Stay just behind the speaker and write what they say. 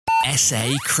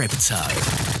SA Crypto,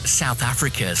 South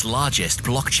Africa's largest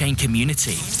blockchain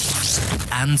community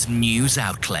and news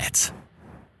outlet.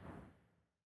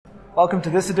 Welcome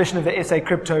to this edition of the SA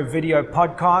Crypto video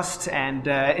podcast, and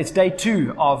it's day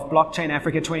 2 of Blockchain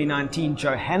Africa 2019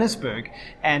 Johannesburg.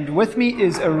 And with me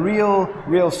is a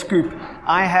real scoop.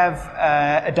 I have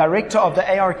a director of the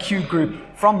ARQ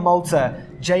group from Malta,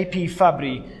 JP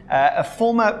Fabri, a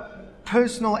former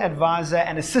personal advisor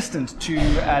and assistant to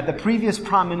the previous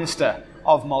Prime Minister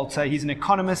of Malta. He's an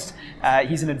economist,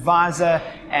 he's an advisor,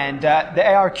 and the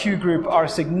ARQ Group are a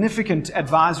significant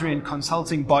advisory and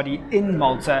consulting body in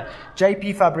Malta.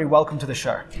 JP Fabri, welcome to the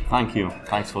show. Thank you.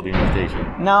 Thanks for the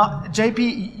invitation. Now,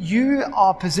 JP, you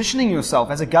are positioning yourself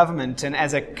as a government and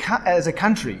as a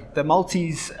country. The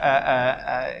Maltese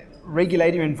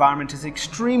regulatory environment is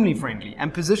extremely friendly,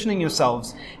 and positioning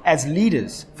yourselves as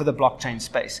leaders for the blockchain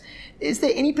space. Is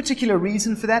there any particular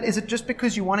reason for that? Is it just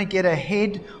because you want to get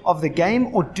ahead of the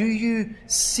game, or do you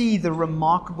see the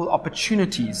remarkable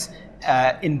opportunities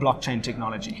in blockchain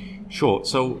technology? Sure.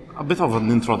 So a bit of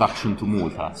an introduction to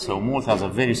Malta. So Malta is a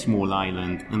very small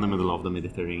island in the middle of the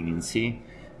Mediterranean Sea.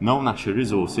 No natural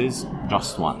resources,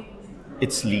 just one.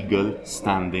 It's legal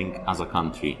standing as a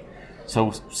country.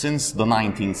 So since the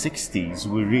 1960s,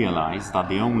 we realized that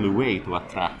the only way to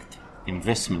attract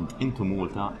investment into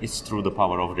Malta is through the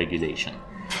power of regulation.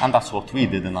 And that's what we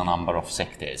did in a number of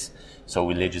sectors. So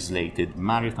we legislated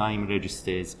maritime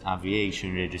registers,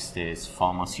 aviation registers,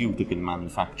 pharmaceutical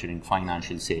manufacturing,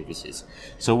 financial services.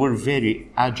 So we're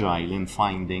very agile in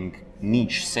finding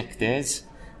niche sectors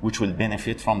which will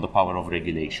benefit from the power of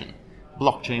regulation.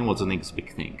 Blockchain was the next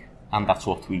big thing, and that's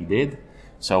what we did.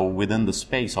 So within the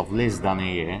space of less than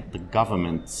a year, the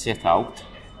government set out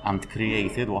and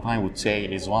created what I would say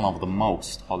is one of the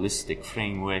most holistic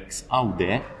frameworks out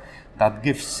there that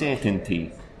gives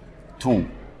certainty to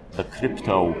the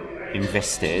crypto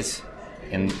investors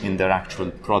in their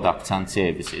actual products and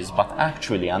services, but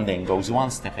actually, and then goes one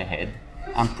step ahead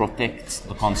and protects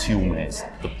the consumers,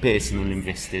 the personal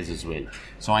investors as well.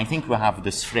 So I think we have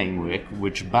this framework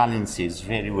which balances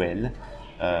very well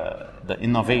the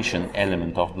innovation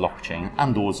element of blockchain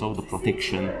and also the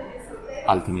protection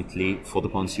ultimately for the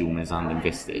consumers and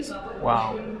investors.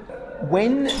 Wow.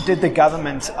 When did the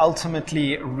government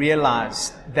ultimately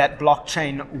realize that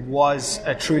blockchain was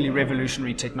a truly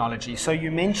revolutionary technology? So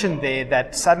you mentioned there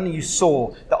that suddenly you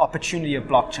saw the opportunity of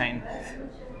blockchain.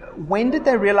 When did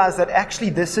they realize that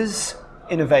actually this is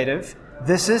innovative,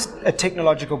 this is a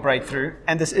technological breakthrough,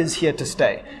 and this is here to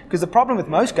stay? Because the problem with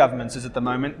most governments is at the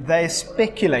moment, they're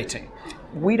speculating.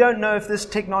 We don't know if this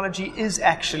technology is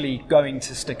actually going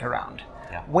to stick around.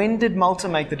 Yeah. When did Malta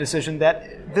make the decision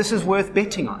that this is worth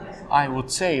betting on? I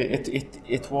would say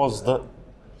it was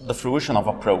the fruition of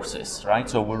a process, right?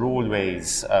 So we're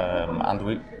always, and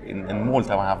we in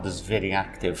Malta we have this very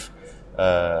active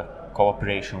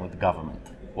cooperation with government.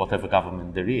 Whatever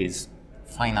government there is,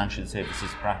 financial services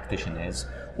practitioners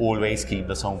always keep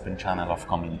this open channel of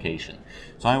communication.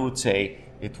 So I would say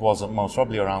it was most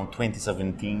probably around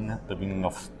 2017, the beginning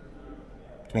of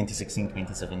 2016,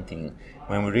 2017,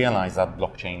 when we realized that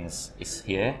blockchain is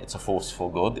here, it's a force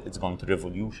for good, it's going to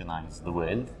revolutionize the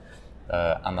world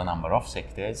and a number of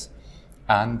sectors.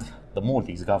 And the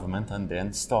Maltese government and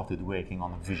then started working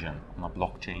on a vision, on a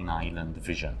blockchain island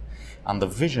vision. And the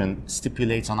vision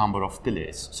stipulates a number of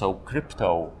pillars. So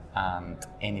crypto and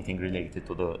anything related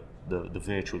to the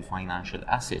virtual financial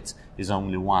assets is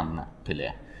only one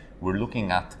pillar. We're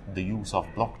looking at the use of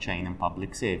blockchain in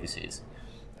public services.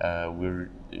 We're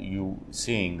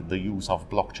seeing the use of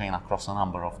blockchain across a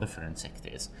number of different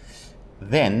sectors.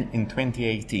 Then in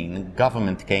 2018,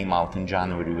 government came out in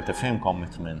January with a firm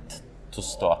commitment to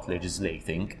start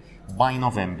legislating. By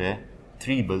November,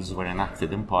 3 bills were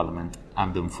enacted in Parliament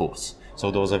and in force.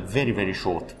 So there was a very, very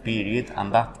short period,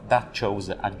 and that shows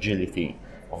the agility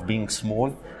of being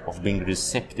small, of being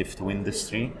receptive to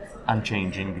industry and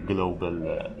changing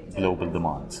global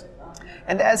demands.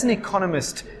 And as an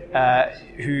economist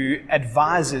who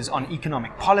advises on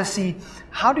economic policy,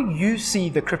 how do you see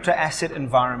the crypto asset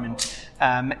environment,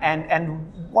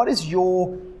 and what is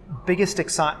your biggest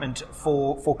excitement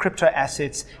for crypto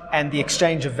assets and the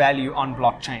exchange of value on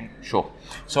blockchain? Sure.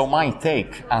 So my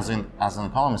take as an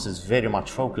economist is very much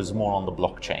focused more on the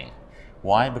blockchain.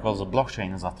 Why? Because the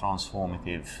blockchain is a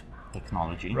transformative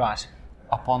technology. Right.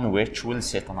 Upon which we'll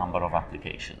set a number of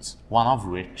applications, one of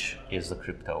which is the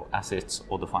crypto assets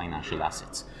or the financial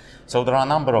assets. So there are a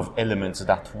number of elements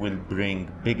that will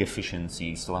bring big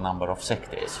efficiencies to a number of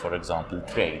sectors. For example,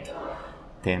 trade,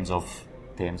 terms of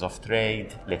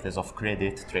trade, letters of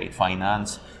credit, trade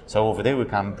finance. So over there we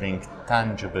can bring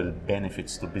tangible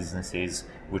benefits to businesses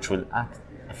which will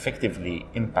effectively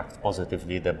impact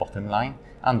positively the bottom line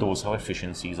and also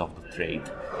efficiencies of the trade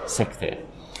sector.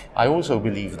 I also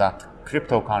believe that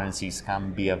cryptocurrencies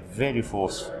can be a very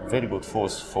good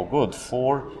force for good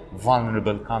for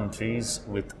vulnerable countries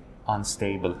with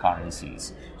unstable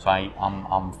currencies. So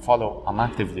I'm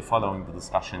actively following the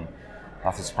discussion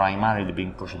that is primarily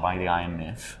being pushed by the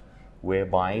IMF,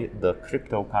 whereby the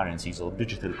cryptocurrencies or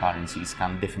digital currencies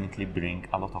can definitely bring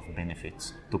a lot of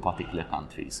benefits to particular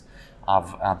countries.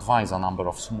 I've advised a number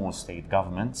of small state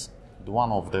governments.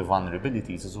 One of the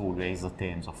vulnerabilities is always the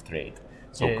terms of trade,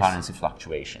 so yes. Currency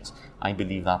fluctuations. I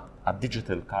believe that a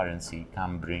digital currency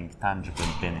can bring tangible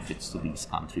benefits to these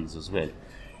countries as well.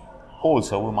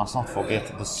 Also, we must not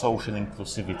forget the social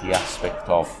inclusivity aspect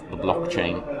of the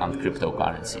blockchain and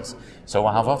cryptocurrencies. So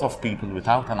I have a lot of people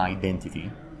without an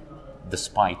identity,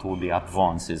 despite all the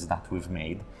advances that we've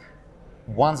made.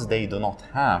 Once they do not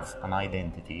have an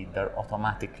identity, they're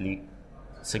automatically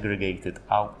segregated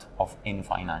out of any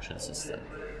financial system.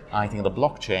 I think the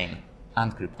blockchain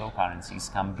and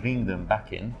cryptocurrencies can bring them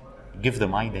back in, give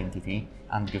them identity,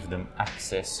 and give them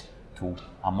access to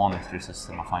a monetary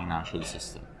system, a financial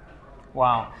system.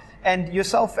 Wow. And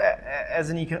yourself, as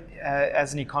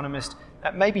an economist,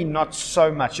 maybe not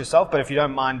so much yourself, but if you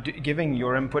don't mind giving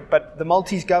your input, but the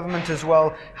Maltese government as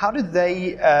well, how do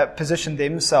they position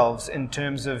themselves in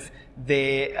terms of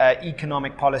their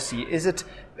economic policy? Is it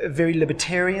very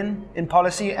libertarian in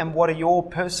policy? And what are your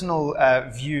personal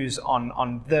views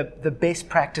on the best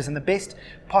practice and the best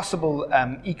possible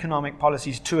economic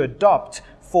policies to adopt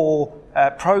for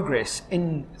progress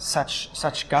in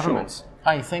such governments? Sure.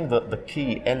 I think that the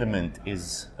key element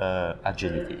is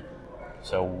agility.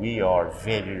 So we are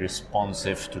very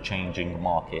responsive to changing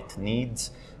market needs,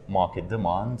 market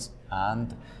demands,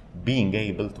 and being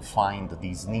able to find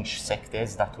these niche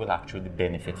sectors that will actually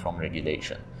benefit from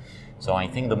regulation. So I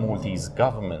think the Maltese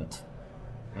government,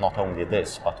 not only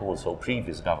this, but also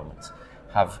previous governments,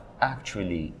 have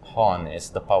actually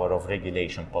harnessed the power of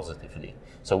regulation positively.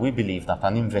 So we believe that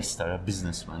an investor, a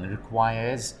businessman,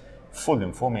 requires full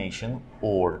information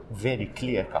or very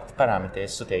clear-cut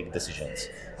parameters to take decisions.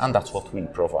 And that's what we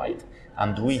provide.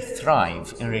 And we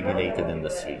thrive in regulated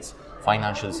industries,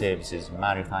 financial services,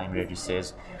 maritime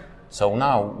registers. So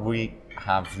now we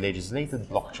have legislated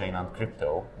blockchain and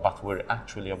crypto, but we're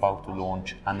actually about to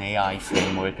launch an AI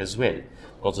framework as well.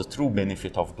 Because the true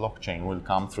benefit of blockchain will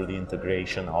come through the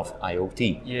integration of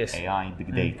IoT, yes. AI,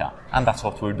 big data. And that's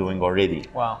what we're doing already.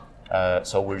 Wow.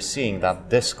 So we're seeing that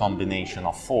this combination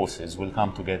of forces will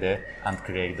come together and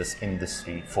create this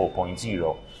industry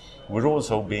 4.0. We're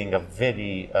also being a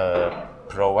very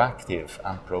proactive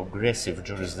and progressive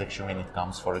jurisdiction when it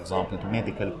comes, for example, to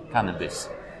medical cannabis,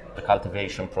 the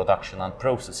cultivation, production and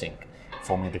processing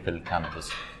for medical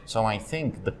cannabis. So I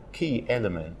think the key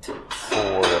element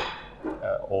for,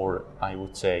 or I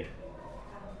would say,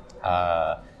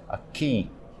 a key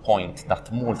point that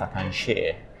Malta can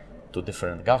share to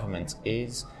different governments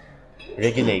is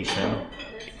regulation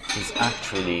is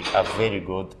actually a very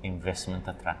good investment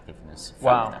attractiveness factor.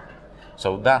 Wow.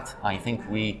 So that, I think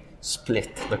we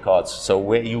split the cards. So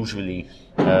where usually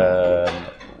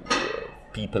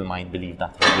people might believe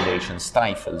that regulation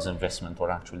stifles investment or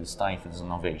actually stifles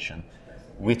innovation,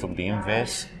 we took the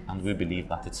inverse and we believe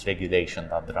that it's regulation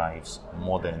that drives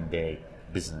modern day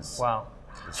business. Wow.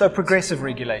 So progressive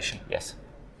regulation. Yes.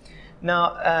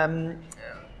 Now,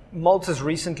 Malta's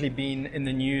recently been in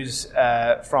the news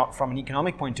from an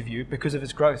economic point of view because of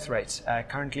its growth rates.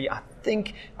 Currently, I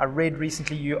think I read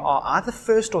recently you are either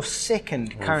first or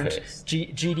second current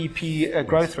GDP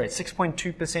growth rate,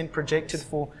 6.2% projected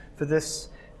for this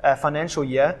financial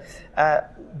year.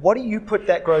 What do you put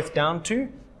that growth down to?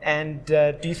 And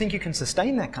do you think you can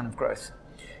sustain that kind of growth?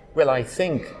 Well, I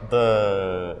think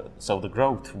the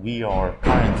growth, we are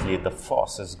currently the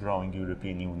fastest growing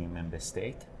European Union member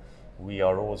state. We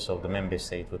are also the member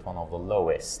state with one of the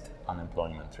lowest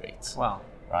unemployment rates. Wow.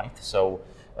 Right? So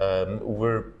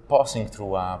we're passing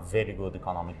through a very good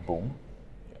economic boom.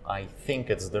 I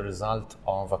think it's the result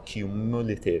of a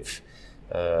cumulative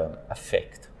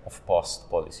effect of past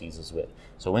policies as well.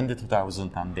 So when the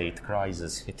 2008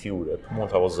 crisis hit Europe,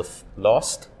 Malta was the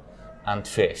last and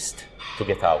first to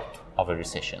get out of a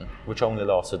recession, which only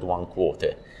lasted 1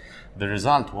 quarter. This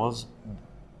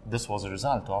was a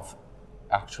result of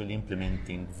actually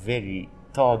implementing very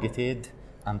targeted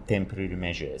and temporary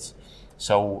measures.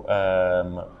 So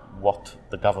what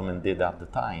the government did at the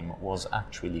time was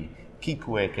actually keep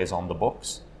workers on the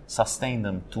books, sustain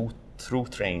them through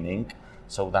training,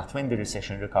 so that when the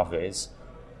recession recovers,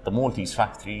 the Maltese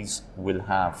factories will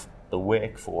have the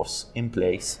workforce in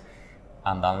place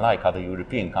and unlike other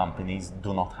European companies,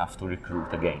 do not have to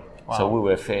recruit again. Wow. So we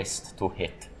were first to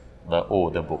hit the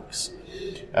order books.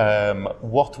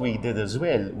 What we did as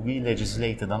well, we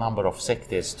legislated a number of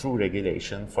sectors through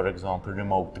regulation, for example,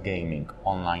 remote gaming,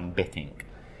 online betting,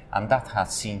 and that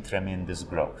has seen tremendous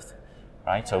growth,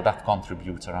 right? So that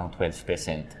contributes around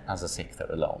 12% as a sector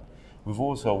alone. We've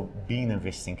also been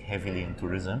investing heavily in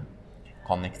tourism,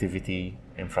 connectivity,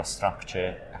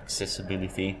 infrastructure,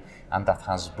 accessibility, and that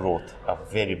has brought a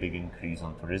very big increase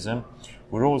in tourism.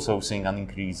 We're also seeing an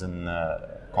increase in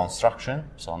construction,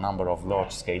 so a number of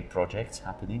large-scale projects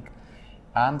happening.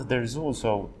 And there is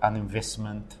also an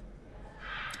investment,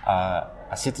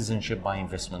 a citizenship by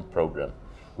investment program,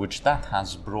 which that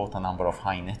has brought a number of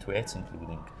high net worths,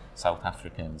 including South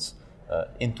Africans,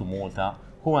 into Malta,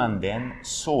 who and then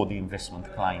saw the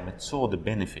investment climate, saw the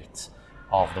benefits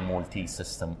of the Maltese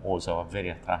system, also a very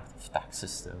attractive tax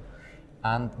system,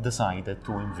 and decided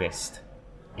to invest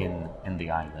in the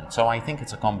island. So I think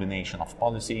it's a combination of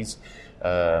policies,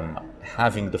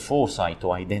 having the foresight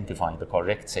to identify the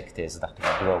correct sectors that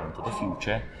will grow into the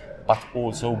future, but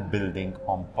also building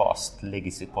on past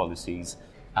legacy policies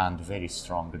and very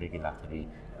strong regulatory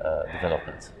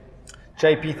development.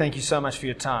 JP, thank you so much for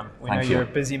your time. We know Thank you. you're a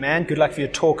busy man. Good luck for your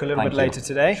talk a little Thank bit you. later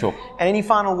today. Sure. And any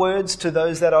final words to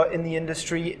those that are in the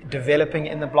industry, developing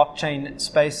in the blockchain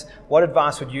space? What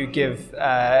advice would you give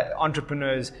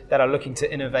entrepreneurs that are looking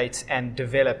to innovate and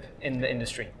develop in the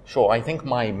industry? Sure, I think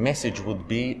my message would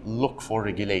be look for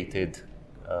regulated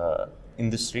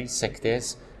industry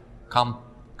sectors,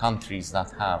 countries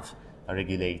that have a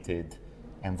regulated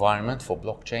environment for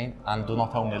blockchain, and do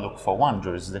not only look for one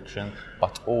jurisdiction,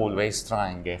 but always try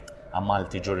and get a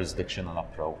multi-jurisdictional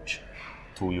approach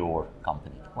to your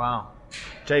company. Wow.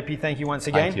 JP, thank you once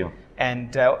again. Thank you.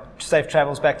 And safe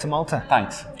travels back to Malta.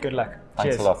 Thanks. Good luck.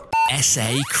 Thanks Cheers. a lot.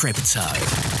 SA Crypto,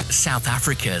 South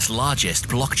Africa's largest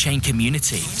blockchain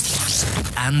community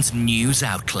and news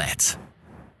outlet.